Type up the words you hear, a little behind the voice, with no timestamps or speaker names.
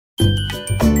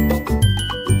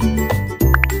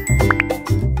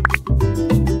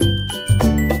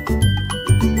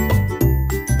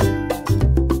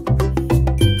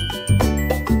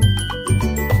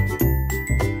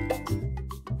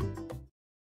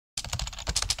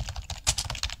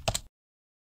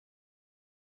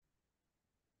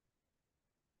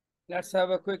Let's have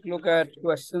a quick look at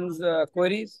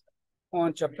queries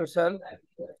on chapter cell.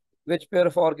 Which pair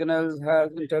of organelles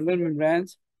has internal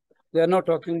membranes? They are not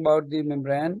talking about the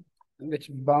membrane which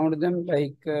bound them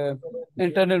like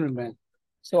internal membrane.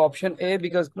 So option A,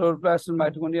 because chloroplast and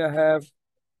mitochondria have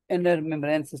inner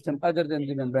membrane system other than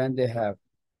the membrane they have.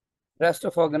 Rest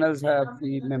of organelles have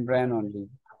the membrane only.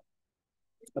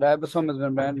 Ribosome is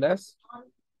membraneless,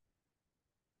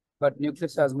 but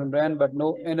nucleus has membrane, but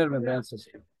no inner membrane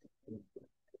system.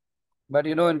 But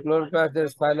in chloroplast,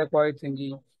 there's thylakoid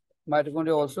thingy.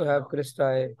 Mitochondria also have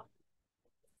cristae.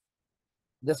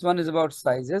 This one is about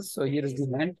sizes. So here is the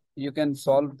hint. You can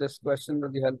solve this question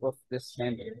with the help of this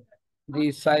hint.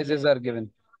 These sizes are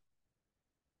given.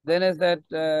 Then is that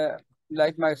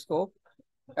light microscope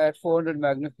at 400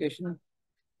 magnification.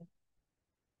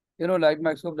 Light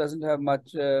microscope doesn't have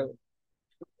much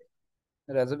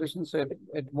resolution, so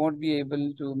it won't be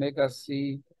able to make us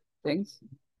see things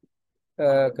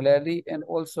clearly. And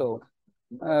also,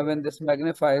 when this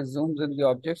magnifies, zooms in the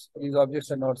objects, these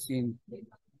objects are not seen.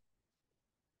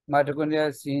 Mitochondria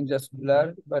is seen just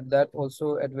blur, but that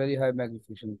also at very high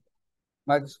magnification.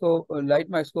 Light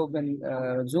microscope, when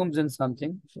zooms in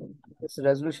something, its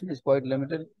resolution is quite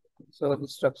limited, so the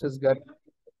structures get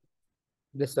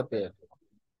disappear.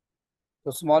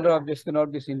 So smaller objects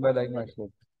cannot be seen by light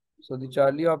microscope. So the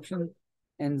Charlie option,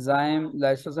 enzyme,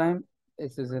 lysozyme,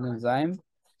 this is an enzyme.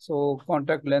 So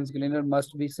contact lens cleaner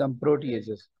must be some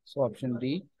proteases. So option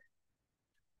D.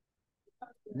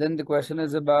 Then the question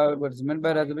is about what's meant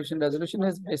by resolution. Resolution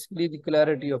is basically the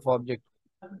clarity of object.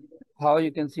 How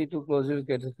you can see two closely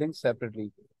located things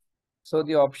separately. So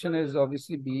the option is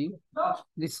obviously B.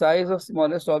 The size of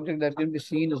smallest object that can be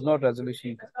seen is not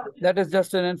resolution. That is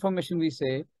just an information we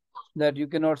say that you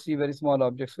cannot see very small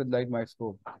objects with light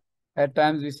microscope. At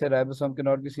times we say ribosome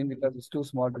cannot be seen because it's too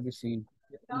small to be seen,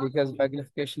 because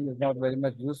magnification is not very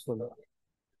much useful.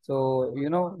 So,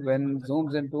 when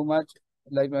zooms in too much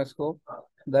light microscope,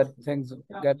 that things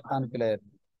get unclear.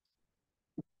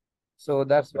 So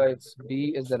that's why it's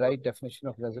B is the right definition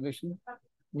of resolution.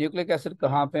 Nucleic acid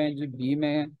कहाँ पे है? जो B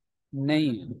में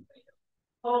नहीं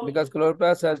है. Because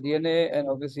chloroplast has DNA and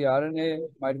obviously RNA,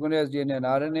 mitochondria has DNA and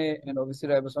RNA, and obviously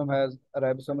ribosome has a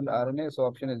ribosomal RNA. So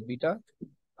option is beta.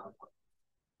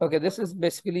 Okay, this is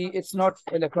basically, it's not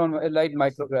electron light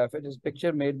micrograph. It is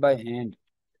picture made by hand.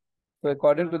 So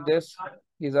according to this,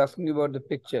 he's asking about the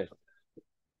picture.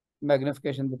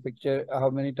 Magnification of the picture,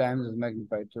 how many times is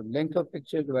magnified. So length of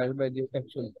picture divided by the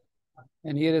actual.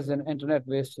 And here is an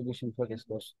internet-based solution for this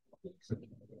question.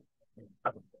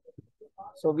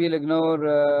 So we'll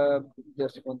ignore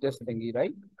this thingy,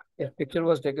 right? If picture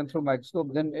was taken through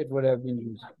microscope, then it would have been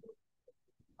used.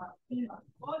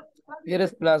 Here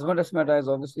is plasmodesmata is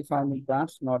obviously found in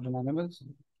plants, not in animals.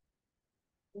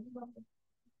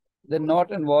 They're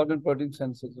not involved in protein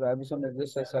synthesis. Ribosome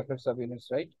exists as separate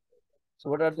subunits, right? So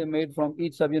what are they made from?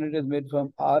 Each subunit is made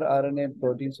from rRNA and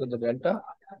protein, so the delta.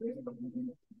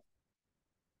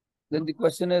 Then the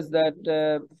question is that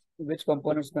which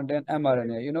components contain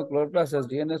mRNA? Chloroplast has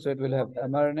DNA, so it will have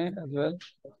mRNA as well.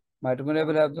 Mitochondria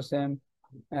will have the same,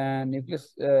 and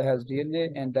nucleus has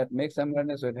DNA, and that makes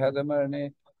mRNA, so it has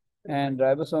mRNA. And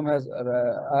ribosome has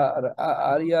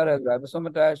RER has ribosome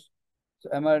attached, so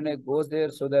mRNA goes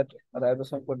there so that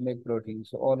ribosome could make protein.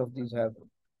 So all of these have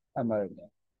mRNA.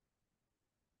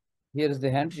 Here is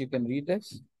the hint. You can read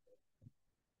this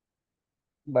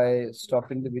by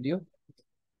stopping the video.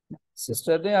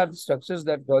 Sister, they are the structures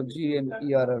that Golgi and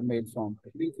ER are made from.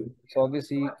 So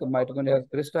obviously, mitochondria have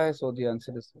cristae, so the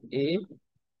answer is A.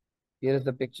 Here is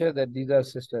the picture that these are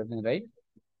sisters, right?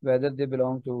 Whether they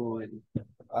belong to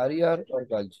RER or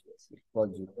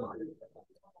Golgi.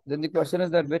 Then the question is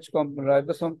that which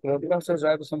ribosome, chloroplast has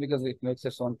ribosome because it makes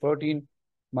its own protein.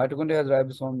 Mitochondria has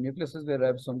ribosome, nucleus is where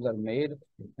ribosomes are made,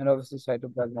 and obviously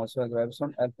cytoplasm also has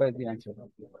ribosome. Alpha is the answer.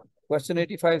 Question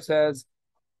 85 says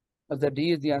that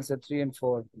D is the answer, 3 and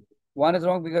 4. 1 is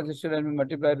wrong because it should have been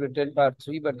multiplied with 10 power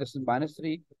 3, but this is minus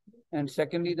 3. And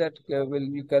secondly, that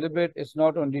when you calibrate, it's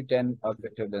not only 10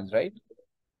 objective lengths, right?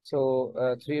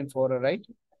 So 3 and 4 are right.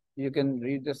 You can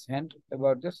read this hint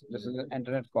about this. This is an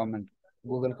internet comment,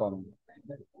 Google comment.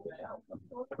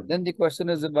 Then the question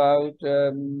is about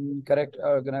correct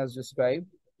organelles described.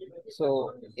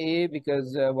 So A,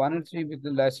 because 1 and 3, because the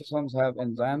lysosomes have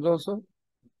enzymes also.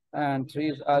 And 3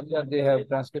 is RER, they have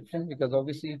transcription because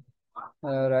obviously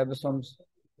ribosomes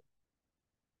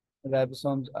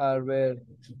are where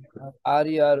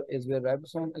RER is where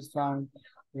ribosome is found,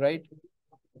 right?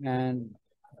 And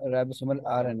ribosomal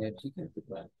RNA.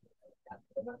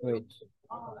 Wait.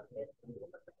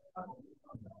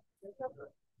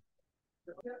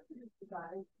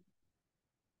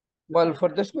 Well, for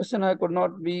this question, I could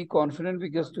not be confident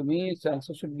because to me, its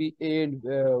answer should be A and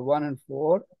 1 and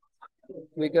 4,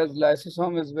 because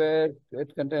lysosome is where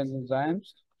it contains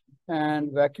enzymes,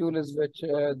 and vacuole is which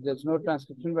there's no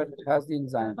transcription, but it has the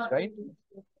enzymes, right?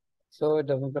 So it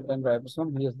doesn't contain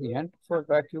ribosome. Here's the hint for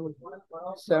vacuole.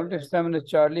 77 is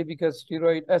Charlie because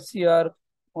steroid SCR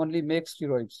only makes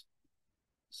steroids.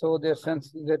 So their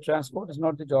transport is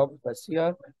not the job of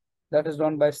SCR. That is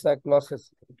done by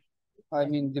cyclosis. I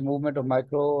mean, the movement of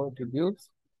microtubules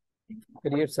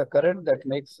creates a current that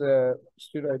makes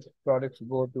steroid products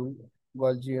go to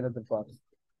Golgi and other parts.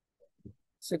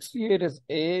 68 is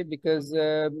A because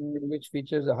which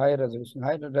features a higher resolution.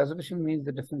 Higher resolution means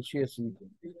the differentiation,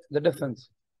 the difference,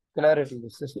 clarity. The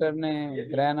cistern,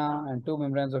 grana, and two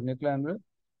membranes of nuclear envelope,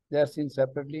 they are seen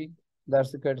separately.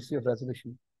 That's the courtesy of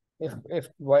resolution. If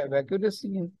vacuole is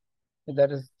seen,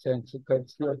 that is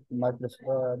courtesy of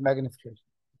magnification.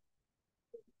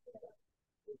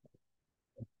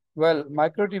 Well,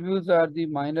 microtubules are the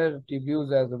minor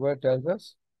tubules, as the word tells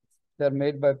us. They're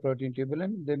made by protein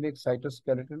tubulin. They make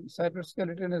cytoskeleton.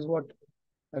 Cytoskeleton is what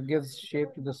gives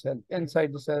shape to the cell.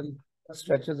 Inside the cell,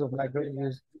 stretches of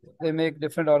microtubules. They make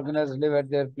different organelles live at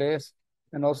their place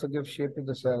and also give shape to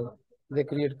the cell. They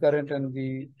create current in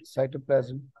the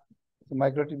cytoplasm. The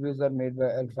microtubules are made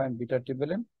by alpha and beta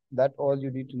tubulin. That's all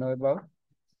you need to know about.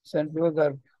 Centrioles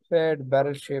are paired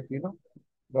barrel shaped,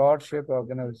 broad shaped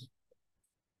organelles.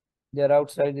 They are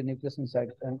outside the nucleus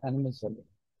inside an animal cell.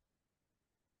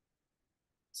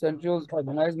 Centrioles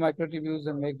organize microtubules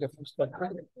and make different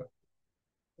structures.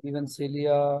 Even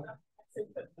cilia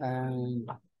and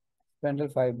spindle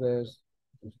fibers,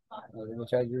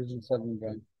 which are used in cell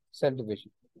membrane, cell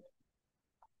division.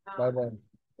 Bye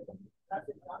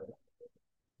bye.